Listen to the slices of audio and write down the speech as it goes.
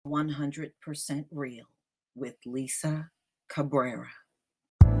100% Real with Lisa Cabrera.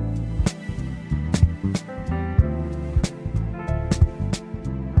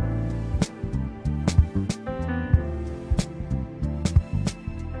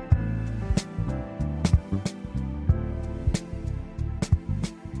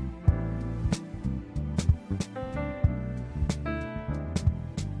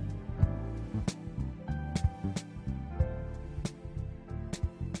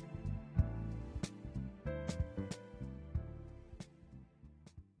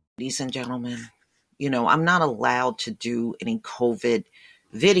 Ladies and gentlemen, I'm not allowed to do any COVID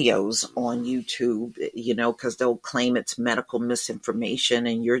videos on YouTube, because they'll claim it's medical misinformation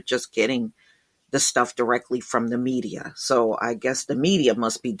and you're just getting the stuff directly from the media. So I guess the media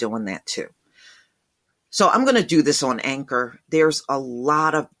must be doing that too. So I'm going to do this on Anchor. There's a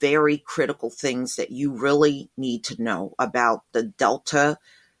lot of very critical things that you really need to know about the Delta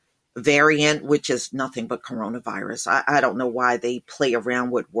variant, which is nothing but coronavirus. I don't know why they play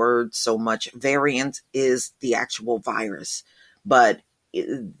around with words so much. Variant is the actual virus, but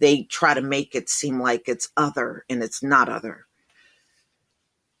they try to make it seem like it's other, and it's not other.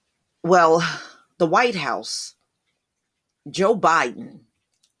 Well, the White House, Joe Biden,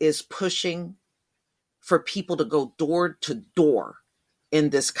 is pushing for people to go door to door in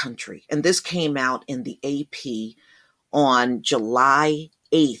this country. And this came out in the AP on July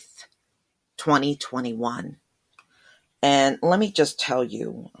 8th, 2021. And let me just tell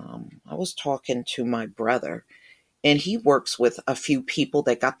you, I was talking to my brother, and he works with a few people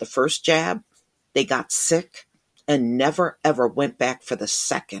that got the first jab. They got sick and never, ever went back for the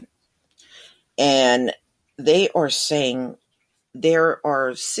second. And they are saying there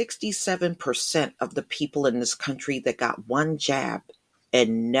are 67% of the people in this country that got one jab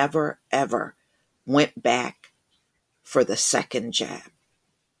and never, ever went back for the second jab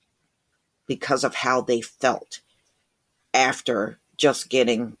because of how they felt after just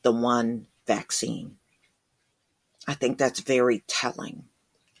getting the one vaccine. I think that's very telling.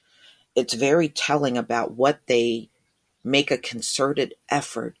 It's very telling about what they make a concerted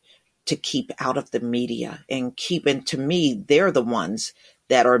effort to keep out of the media and keeping, to me, they're the ones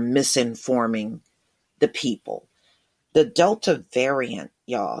that are misinforming the people. The Delta variant,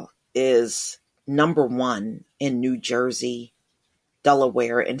 y'all, is number one in New Jersey,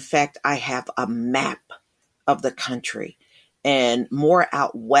 Delaware. In fact, I have a map of the country, and more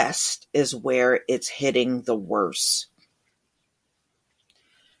out west is where it's hitting the worst.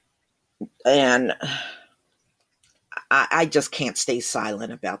 And I just can't stay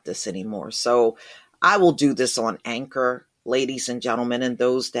silent about this anymore. So I will do this on Anchor, ladies and gentlemen, and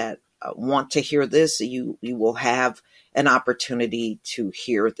those that want to hear this, you will have an opportunity to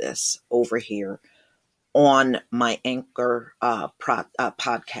hear this over here on my Anchor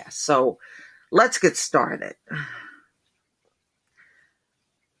podcast. So let's get started.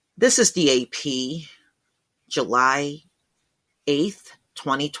 This is the AP, July 8th,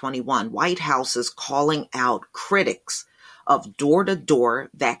 2021. White House is calling out critics of door-to-door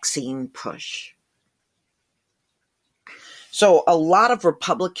vaccine push. So a lot of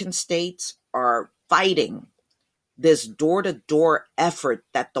Republican states are fighting this door-to-door effort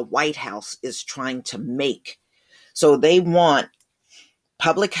that the White House is trying to make. So they want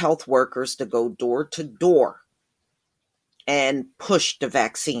public health workers to go door to door and push the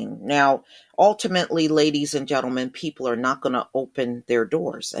vaccine. Now, ultimately, ladies and gentlemen, people are not going to open their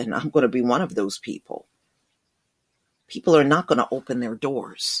doors, and I'm going to be one of those people. People are not going to open their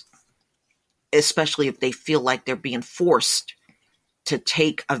doors, especially if they feel like they're being forced to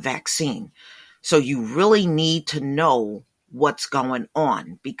take a vaccine. So you really need to know what's going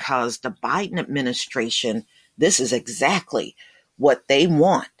on, because the Biden administration, this is exactly what they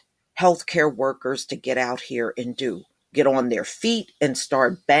want healthcare workers to get out here and do. Get on their feet and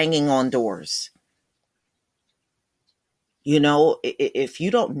start banging on doors. If you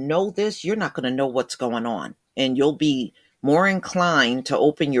don't know this, you're not going to know what's going on. And you'll be more inclined to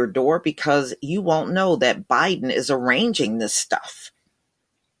open your door because you won't know that Biden is arranging this stuff.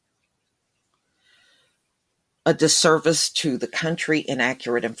 A disservice to the country,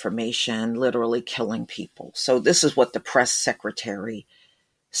 inaccurate information, literally killing people. So this is what the press secretary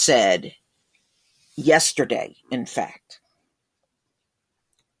said yesterday, in fact,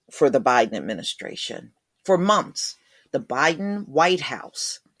 for the Biden administration. For months, the Biden White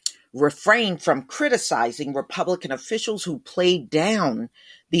House refrained from criticizing Republican officials who played down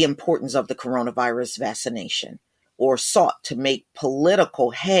the importance of the coronavirus vaccination or sought to make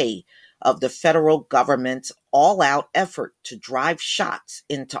political hay of the federal government's all-out effort to drive shots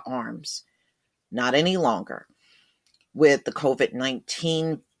into arms. Not any longer. With the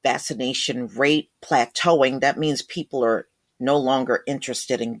COVID-19 vaccination rate plateauing. That means people are no longer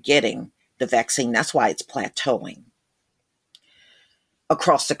interested in getting the vaccine. That's why it's plateauing.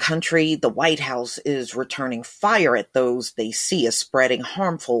 Across the country, the White House is returning fire at those they see as spreading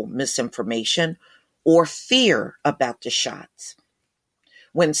harmful misinformation or fear about the shots.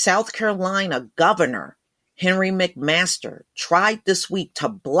 When South Carolina Governor Henry McMaster tried this week to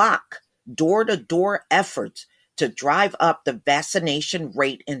block door-to-door efforts to drive up the vaccination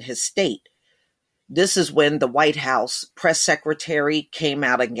rate in his state, this is when the White House press secretary came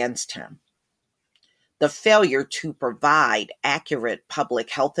out against him. The failure to provide accurate public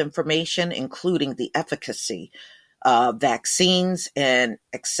health information, including the efficacy of vaccines and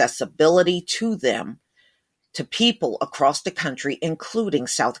accessibility to them to people across the country, including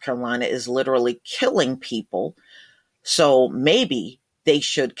South Carolina, is literally killing people. So maybe they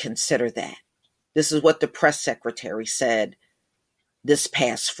should consider that. This is what the press secretary said this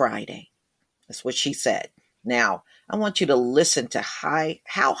past Friday. That's what she said. Now, I want you to listen to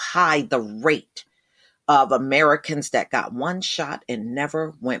how high the rate of Americans that got one shot and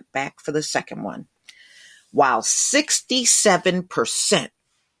never went back for the second one. While 67%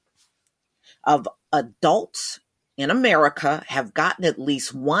 of adults in America have gotten at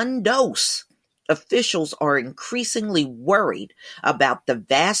least one dose, officials are increasingly worried about the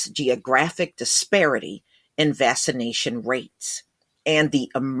vast geographic disparity in vaccination rates and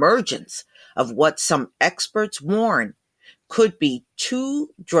the emergence of what some experts warn could be two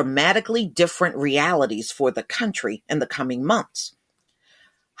dramatically different realities for the country in the coming months.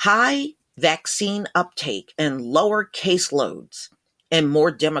 High vaccine uptake and lower caseloads in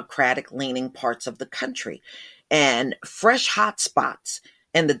more democratic-leaning parts of the country, and fresh hotspots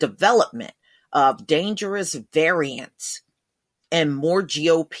and the development of dangerous variants in more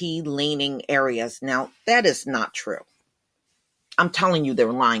GOP-leaning areas. Now, that is not true. I'm telling you,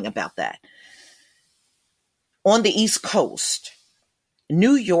 they're lying about that. On the East Coast,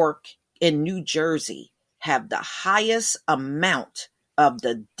 New York and New Jersey have the highest amount of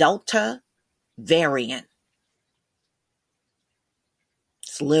the Delta variant.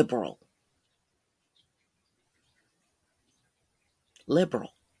 It's liberal.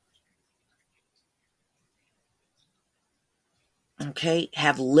 Okay,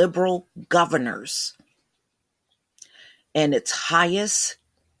 have liberal governors. And it's highest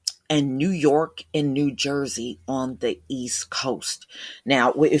in New York and New Jersey on the East Coast.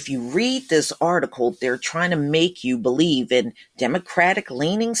 Now, if you read this article, they're trying to make you believe in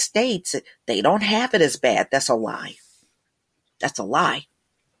Democratic-leaning states, they don't have it as bad. That's a lie. That's a lie.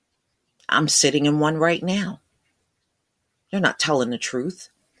 I'm sitting in one right now. They're not telling the truth.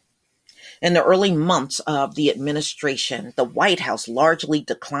 In the early months of the administration, the White House largely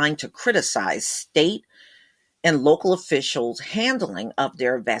declined to criticize state and local officials' handling of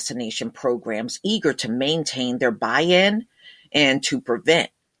their vaccination programs, eager to maintain their buy-in and to prevent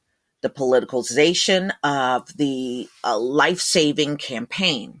the politicalization of the life-saving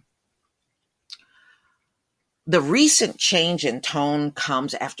campaign. The recent change in tone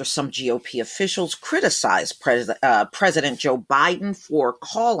comes after some GOP officials criticized President Joe Biden for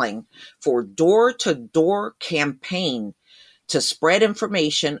calling for door-to-door campaign to spread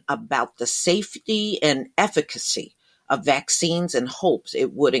information about the safety and efficacy of vaccines in hopes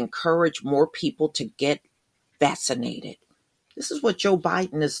it would encourage more people to get vaccinated. This is what Joe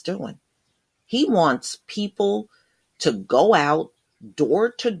Biden is doing. He wants people to go out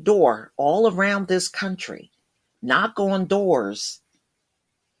door to door all around this country, knock on doors,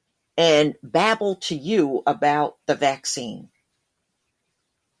 and babble to you about the vaccine.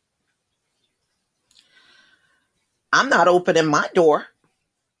 I'm not opening my door.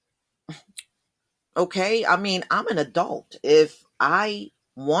 Okay, I mean, I'm an adult. If I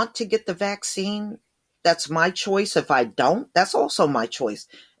want to get the vaccine, that's my choice. If I don't, that's also my choice.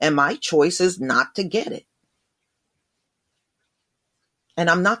 And my choice is not to get it. And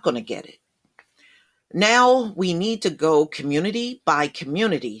I'm not going to get it. Now we need to go community by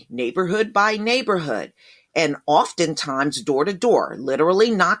community, neighborhood by neighborhood, and oftentimes door to door,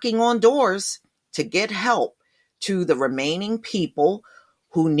 literally knocking on doors to get help to the remaining people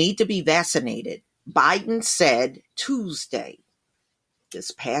who need to be vaccinated. Biden said Tuesday,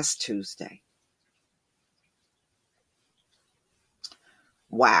 this past Tuesday.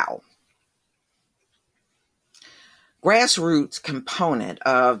 Wow. Grassroots component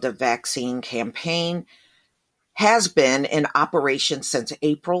of the vaccine campaign has been in operation since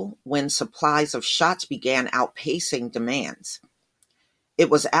April, when supplies of shots began outpacing demands. It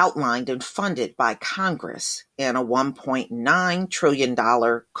was outlined and funded by Congress in a $1.9 trillion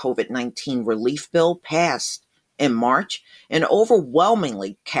COVID-19 relief bill passed in March and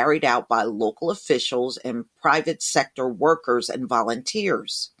overwhelmingly carried out by local officials and private sector workers and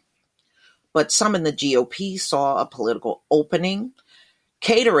volunteers. But some in the GOP saw a political opening,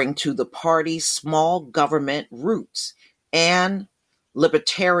 catering to the party's small government roots and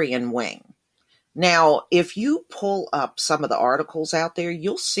libertarian wing. Now, if you pull up some of the articles out there,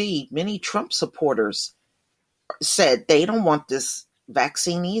 you'll see many Trump supporters said they don't want this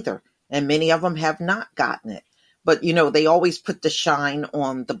vaccine either. And many of them have not gotten it. But, they always put the shine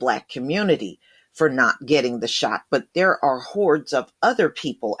on the Black community for not getting the shot. But there are hordes of other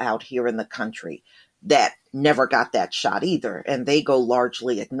people out here in the country that never got that shot either. And they go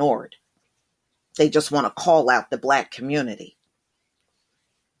largely ignored. They just want to call out the Black community.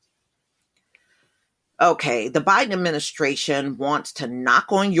 Okay, the Biden administration wants to knock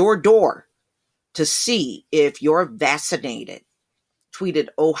on your door to see if you're vaccinated, tweeted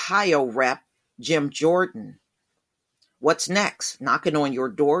Ohio Rep. Jim Jordan. What's next? Knocking on your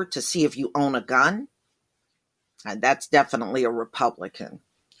door to see if you own a gun? That's definitely a Republican.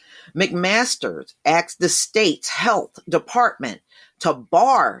 McMaster asked the state's health department to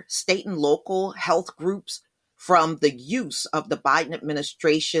bar state and local health groups from the use of the Biden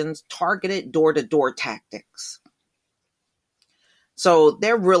administration's targeted door-to-door tactics. So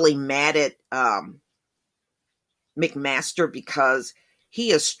they're really mad at McMaster because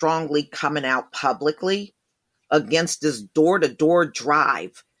he is strongly coming out publicly against this door-to-door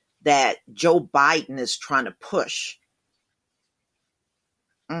drive that Joe Biden is trying to push.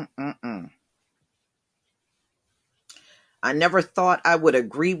 I never thought I would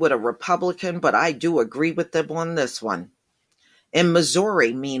agree with a Republican, but I do agree with them on this one. In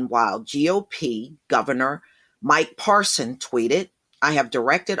Missouri, meanwhile, GOP Governor Mike Parson tweeted, I have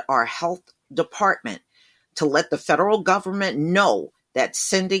directed our health department to let the federal government know that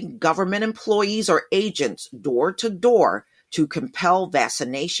sending government employees or agents door to door to compel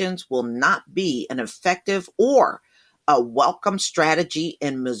vaccinations will not be an effective or a welcome strategy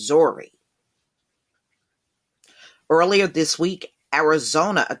in Missouri. Earlier this week,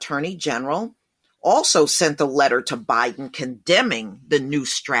 Arizona Attorney General also sent a letter to Biden condemning the new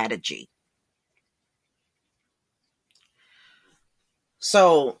strategy.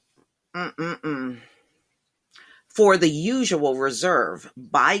 So, for the usual reserve,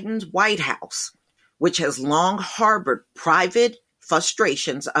 Biden's White House, which has long harbored private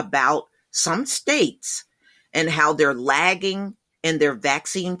frustrations about some states and how they're lagging in their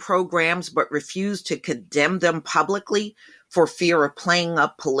vaccine programs, but refuse to condemn them publicly for fear of playing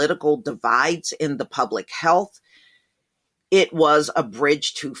up political divides in the public health, it was a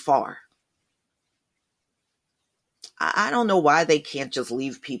bridge too far. I don't know why they can't just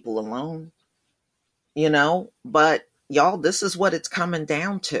leave people alone, but y'all, this is what it's coming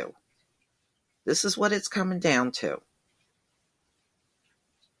down to. This is what it's coming down to.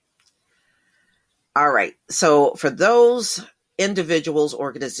 All right. So for those individuals,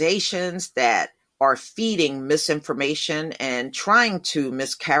 organizations that are feeding misinformation and trying to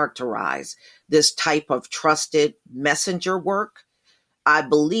mischaracterize this type of trusted messenger work, I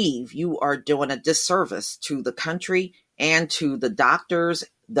believe you are doing a disservice to the country and to the doctors,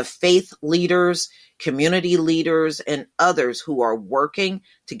 the faith leaders, community leaders, and others who are working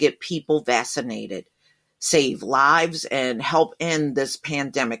to get people vaccinated, save lives, and help end this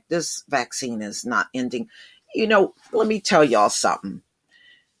pandemic. This vaccine is not ending. Let me tell y'all something.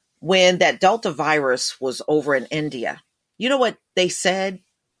 When that Delta virus was over in India, you know what they said?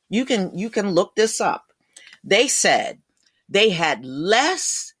 You can look this up. They said they had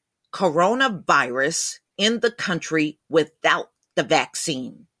less coronavirus in the country without the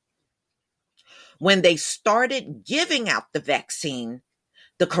vaccine. When they started giving out the vaccine,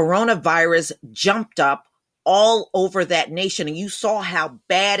 the coronavirus jumped up all over that nation. And you saw how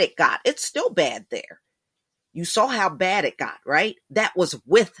bad it got. It's still bad there. You saw how bad it got, right? That was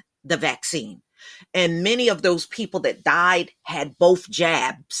with the vaccine. And many of those people that died had both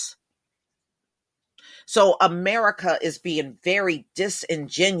jabs. So America is being very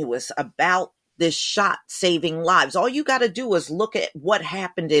disingenuous about this shot saving lives. All you got to do is look at what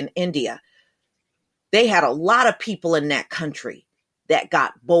happened in India. They had a lot of people in that country that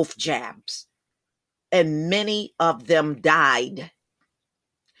got both jabs, and many of them died.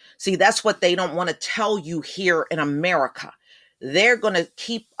 See, that's what they don't want to tell you here in America. They're going to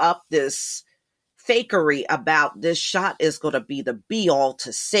keep up this fakery about this shot is going to be the be-all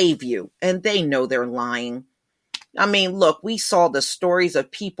to save you. And they know they're lying. I mean, look, we saw the stories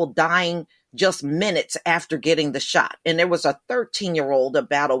of people dying just minutes after getting the shot. And there was a 13-year-old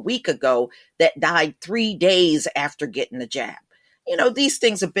about a week ago that died 3 days after getting the jab. These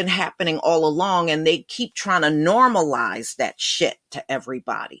things have been happening all along, and they keep trying to normalize that shit to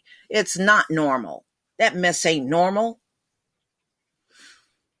everybody. It's not normal. That mess ain't normal.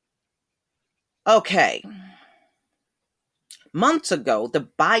 Okay. Months ago, the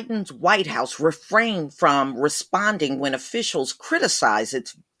Biden's White House refrained from responding when officials criticized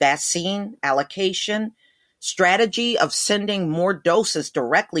its vaccine allocation strategy of sending more doses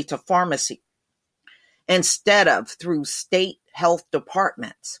directly to pharmacy instead of through state health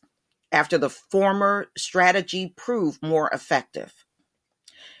departments, after the former strategy proved more effective.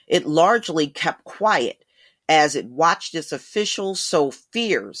 It largely kept quiet as it watched its officials sow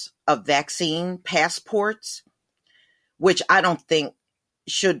fears of vaccine passports, which I don't think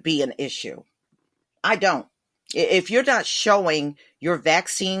should be an issue. I don't. If you're not showing your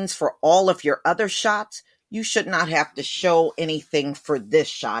vaccines for all of your other shots, you should not have to show anything for this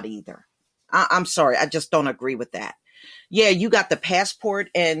shot either. I'm sorry, I just don't agree with that. Yeah, you got the passport,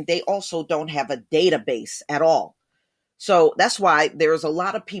 and they also don't have a database at all. So that's why there's a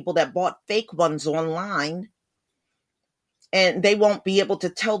lot of people that bought fake ones online, and they won't be able to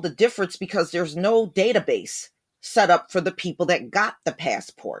tell the difference because there's no database set up for the people that got the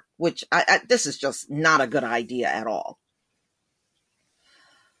passport, which this is just not a good idea at all.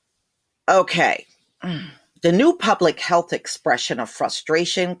 Okay. The new public health expression of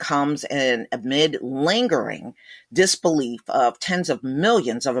frustration comes amid lingering disbelief of tens of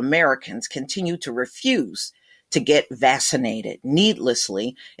millions of Americans continue to refuse to get vaccinated,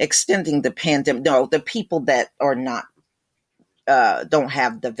 needlessly extending the pandemic. No, the people that are not don't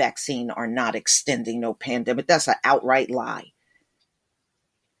have the vaccine are not extending no pandemic. That's an outright lie.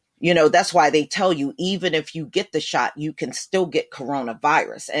 That's why they tell you, even if you get the shot, you can still get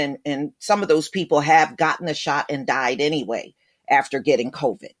coronavirus. And some of those people have gotten the shot and died anyway after getting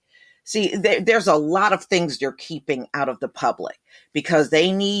COVID. See, there's a lot of things they're keeping out of the public because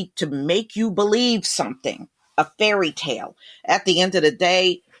they need to make you believe something, a fairy tale. At the end of the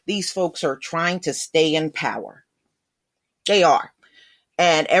day, these folks are trying to stay in power. They are.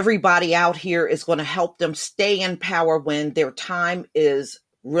 And everybody out here is going to help them stay in power when their time is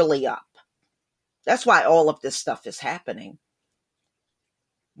really up. That's why all of this stuff is happening.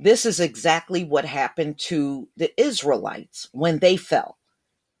 This is exactly what happened to the Israelites when they fell.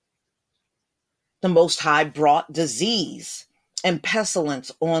 The Most High brought disease and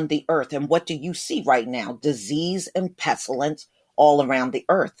pestilence on the earth. And what do you see right now? Disease and pestilence all around the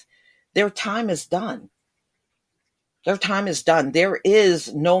earth. Their time is done. Their time is done. There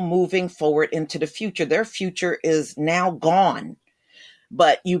is no moving forward into the future. Their future is now gone.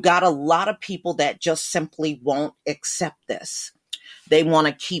 But you got a lot of people that just simply won't accept this. They want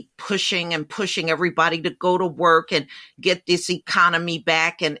to keep pushing and pushing everybody to go to work and get this economy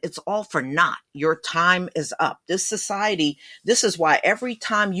back. And it's all for naught. Your time is up. This society, this is why every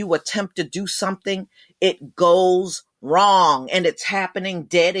time you attempt to do something, it goes wrong and it's happening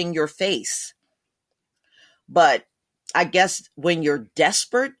dead in your face. But I guess when you're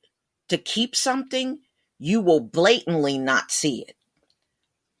desperate to keep something, you will blatantly not see it.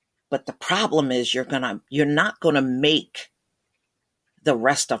 But the problem is you're not going to make the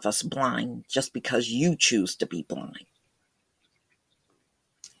rest of us blind just because you choose to be blind.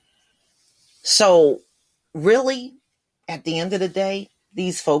 So really, at the end of the day,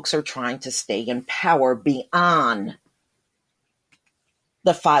 these folks are trying to stay in power beyond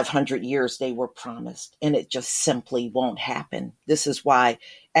the 500 years they were promised, and it just simply won't happen. This is why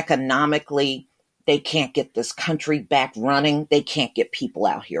economically, they can't get this country back running. They can't get people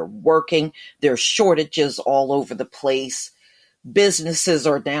out here working. There's shortages all over the place. Businesses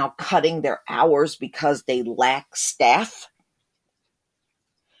are now cutting their hours because they lack staff.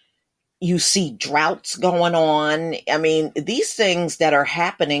 You see droughts going on. I mean, these things that are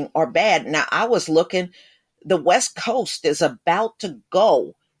happening are bad. Now, I was looking, the West Coast is about to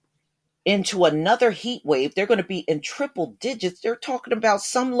go into another heat wave. They're going to be in triple digits. They're talking about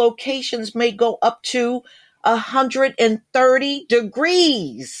some locations may go up to 130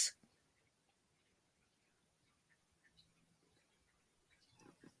 degrees.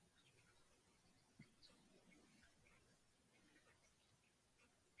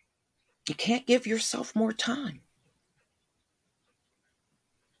 You can't give yourself more time.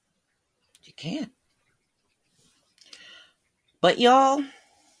 You can't. But y'all,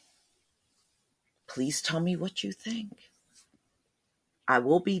 please tell me what you think. I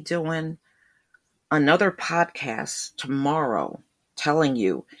will be doing another podcast tomorrow telling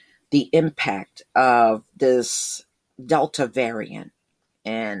you the impact of this Delta variant.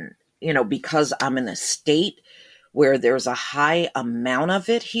 And, because I'm in a state where there's a high amount of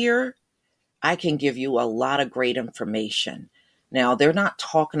it here, I can give you a lot of great information. Now, they're not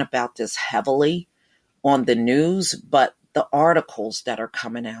talking about this heavily on the news, but the articles that are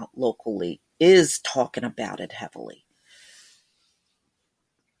coming out locally is talking about it heavily.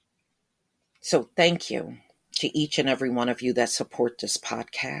 So thank you to each and every one of you that support this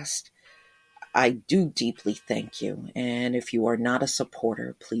podcast. I do deeply thank you. And if you are not a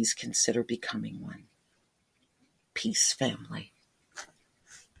supporter, please consider becoming one. Peace, family.